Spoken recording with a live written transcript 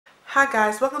Hi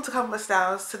guys, welcome to Comfort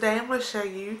Styles. Today I'm going to show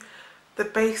you the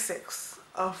basics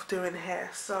of doing hair.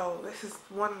 So this is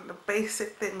one of the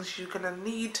basic things you're going to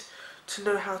need to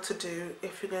know how to do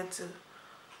if you're going to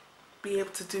be able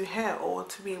to do hair or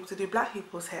to be able to do black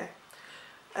people's hair.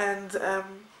 And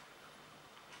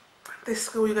this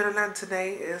skill you're going to learn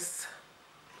today is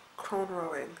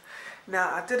cornrowing.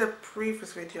 Now I did a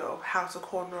previous video of how to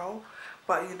cornrow,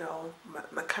 but you know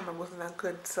my camera wasn't that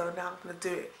good, so now I'm going to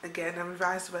do it again, a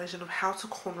revised version of how to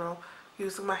cornrow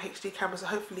using my HD camera, so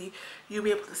hopefully you'll be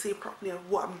able to see properly of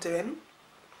what I'm doing.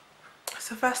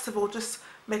 So first of all, just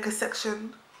make a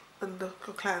section on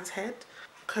your client's head,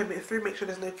 comb it through, make sure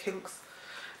there's no kinks,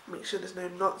 make sure there's no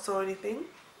knots or anything.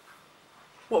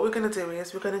 What we're going to do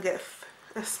is we're going to get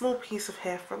a small piece of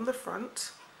hair from the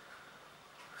front,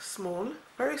 small,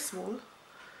 very small,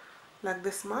 like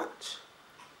this much.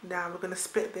 Now we're going to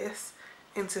split this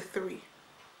into three.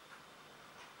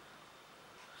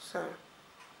 So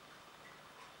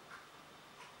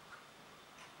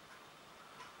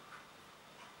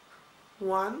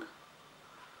one,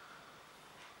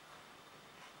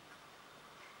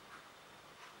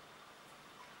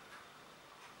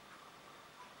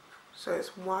 so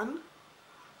it's 1,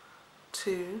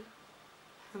 2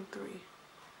 and 3.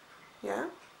 Yeah.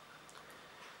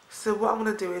 So what I'm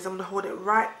going to do is I'm going to hold it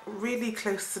really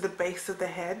close to the base of the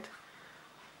head.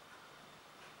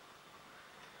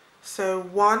 So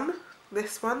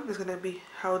this one is going to be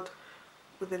held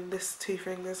within this 2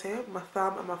 fingers here, my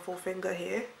thumb and my forefinger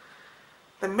here.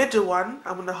 The middle one,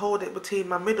 I'm going to hold it between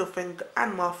my middle finger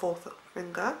and my fourth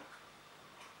finger.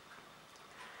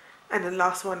 And the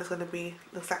last one is going to be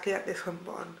exactly like this one,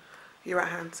 but on your right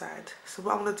hand side. So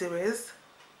what I'm going to do is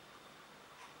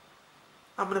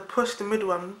I'm going to push the middle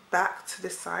one back to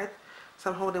this side. So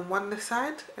I'm holding one this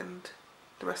side and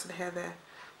the rest of the hair there.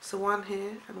 So one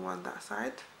here and one that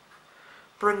side.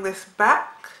 Bring this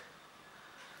back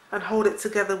and hold it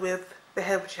together with the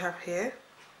hair which you have here.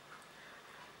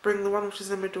 Bring the one which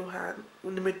is in the middle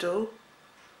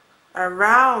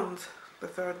around the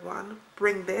third one.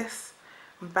 Bring this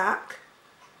back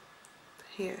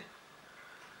here.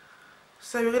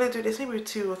 So we're going to do this maybe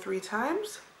 2 or 3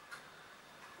 times.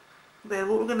 Then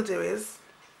what we're going to do is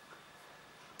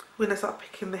we're going to start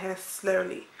picking the hair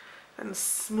slowly, and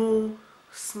small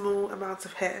amounts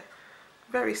of hair,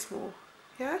 very small,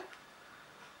 yeah,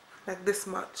 like this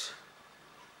much,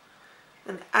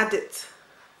 and add it.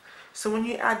 So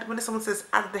when someone says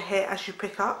add the hair as you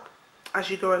pick up,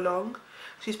 as you go along,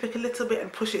 so you just pick a little bit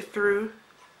and push it through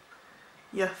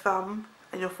your thumb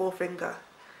and your forefinger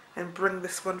and bring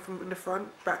this one from in the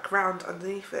front back round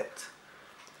underneath it.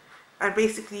 And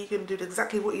basically you can do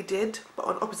exactly what you did, but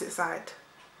on opposite side.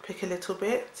 Pick a little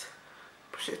bit,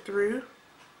 push it through,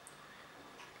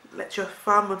 let your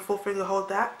thumb and forefinger hold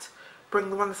that,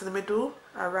 bring the one that's in the middle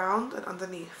around and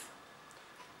underneath.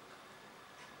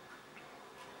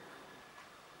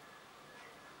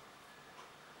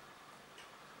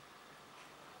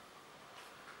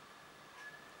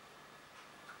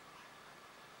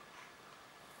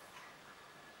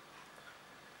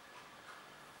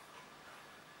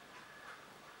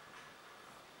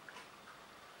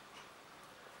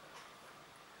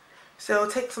 So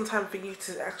it'll take some time for you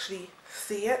to actually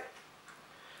see it.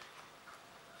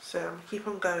 So keep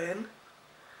on going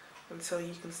until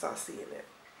you can start seeing it.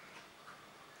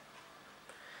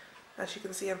 As you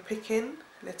can see, I'm picking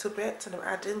a little bit and I'm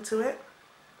adding to it.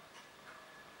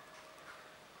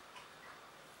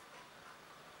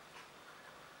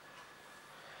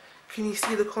 Can you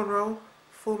see the cornrow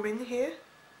forming here?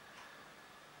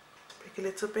 Pick a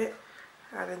little bit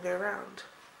and then go around.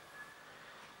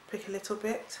 Pick a little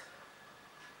bit,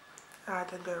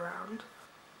 add and go around.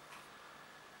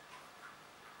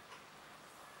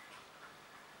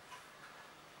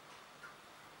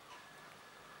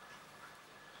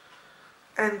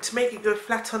 And to make it go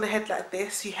flat on the head like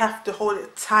this, you have to hold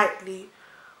it tightly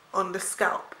on the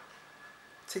scalp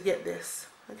to get this,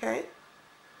 okay?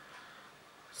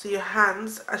 So your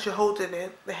hands, as you're holding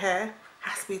it, the hair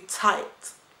has to be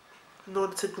tight in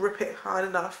order to grip it hard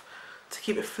enough to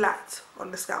keep it flat on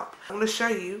the scalp. I'm going to show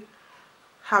you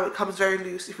how it comes very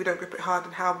loose if you don't grip it hard,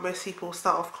 and how most people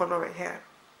start off cornrowing hair.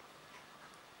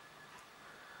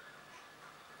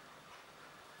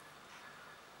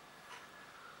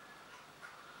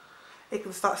 It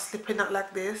can start slipping out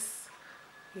like this.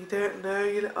 You don't know,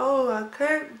 you're like, oh, I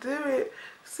can't do it.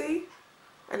 See?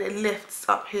 And it lifts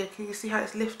up here. Can you see how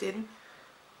it's lifting?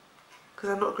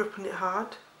 Because I'm not gripping it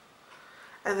hard.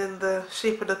 And then the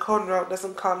shape of the cornrow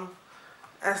doesn't come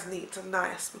as neat and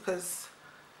nice because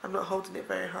I'm not holding it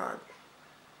very hard.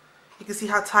 You can see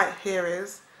how tight here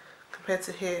is compared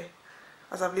to here.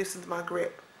 as I've loosened my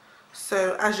grip.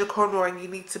 So as you're cornrowing, you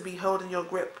need to be holding your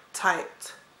grip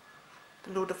tight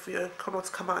in order for your cornrow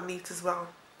to come out neat as well.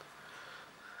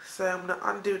 So I'm going to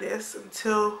undo this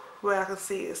until where I can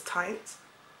see it is tight.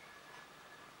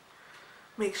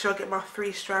 Make sure I get my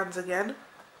 3 strands again.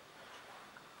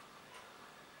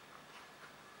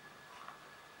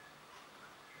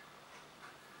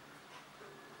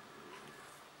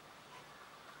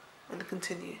 And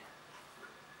continue.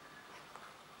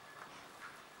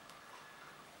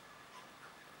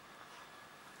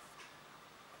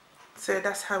 So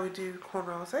that's how we do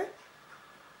cornrows, eh?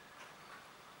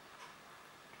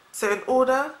 So in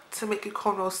order to make your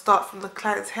cornrows start from the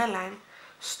client's hairline,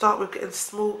 start with getting a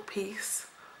small piece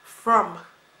from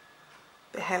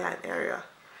the hairline area.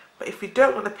 But if you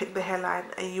don't want to pick the hairline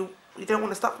and you don't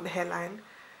want to start from the hairline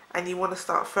and you want to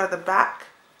start further back,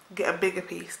 get a bigger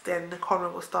piece, then the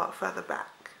cornrow will start further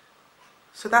back.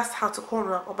 So that's how to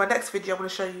cornrow. On my next video I'm going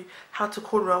to show you how to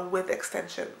cornrow with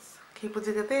extensions. Keep on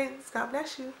doing good things. God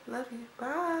bless you. Love you.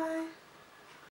 Bye.